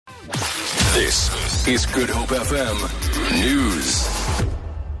This is Good Hope FM News.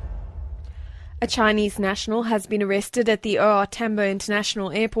 A Chinese national has been arrested at the OR Tambo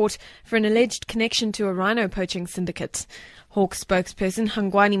International Airport for an alleged connection to a rhino poaching syndicate. Hawk spokesperson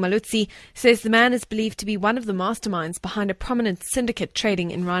Hangwani Malutsi says the man is believed to be one of the masterminds behind a prominent syndicate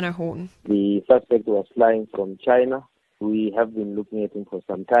trading in rhino horn. The suspect was flying from China. We have been looking at him for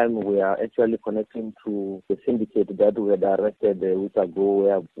some time. We are actually connecting to the syndicate that we had arrested a week ago,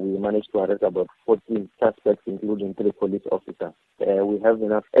 where we managed to arrest about 14 suspects, including 3 police officers. We have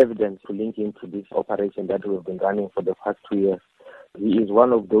enough evidence to link him to this operation that we've been running for the past 2 years. He is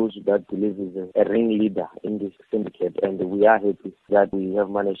one of those that believes is a ringleader in this syndicate, and we are happy that we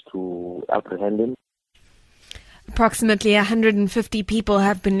have managed to apprehend him. Approximately 150 people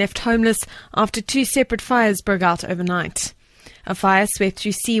have been left homeless after 2 separate fires broke out overnight. A fire swept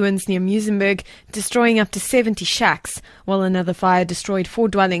through sea winds near Muizenberg, destroying up to 70 shacks, while another fire destroyed 4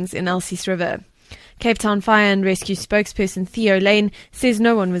 dwellings in Elsies River. Cape Town Fire and Rescue spokesperson Theo Lane says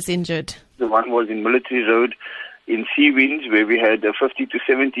no one was injured. The one was in Military Road in Sea Winds, where we had 50 to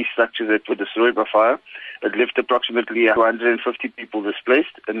 70 structures that were destroyed by fire. It left approximately 250 people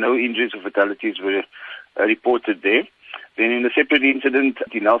displaced, and no injuries or fatalities were reported there. Then in a separate incident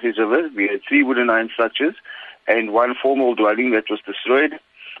in Elsies River, we had 3 wooden iron structures and 1 formal dwelling that was destroyed.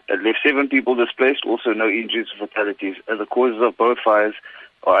 It left 7 people displaced, also no injuries or fatalities. The causes of both fires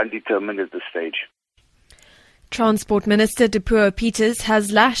are undetermined at this stage. Transport Minister Dipuo Peters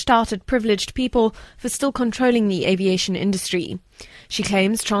has lashed out at privileged people for still controlling the aviation industry. She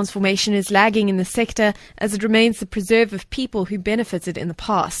claims transformation is lagging in the sector as it remains the preserve of people who benefited in the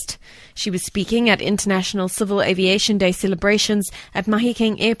past. She was speaking at International Civil Aviation Day celebrations at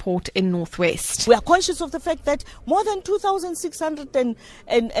Mahikeng Airport in Northwest. We are conscious of the fact that more than 2,600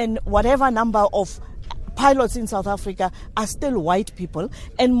 and whatever number of pilots in South Africa are still white people,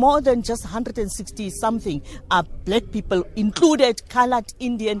 and more than just 160 something are black people, included coloured,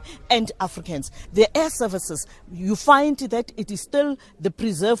 Indian and Africans. The air services, you find that it is still the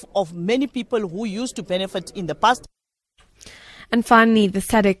preserve of many people who used to benefit in the past. And finally, the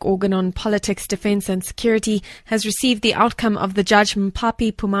SADC organ on politics, defence and security has received the outcome of the Judge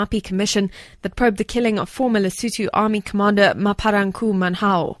Mpapi Pumapi Commission that probed the killing of former Lesotho Army Commander Maparanku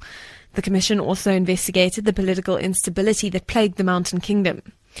Manhao. The commission also investigated the political instability that plagued the Mountain Kingdom.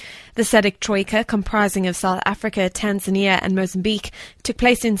 The SADC Troika, comprising of South Africa, Tanzania and Mozambique, took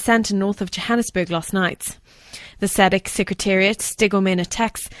place in Sandton, north of Johannesburg last night. The SADC Secretariat, Stegomena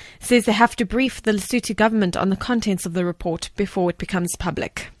Tax, says they have to brief the Lesotho government on the contents of the report before it becomes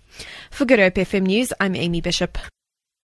public. For Good Hope FM News, I'm Amy Bishop.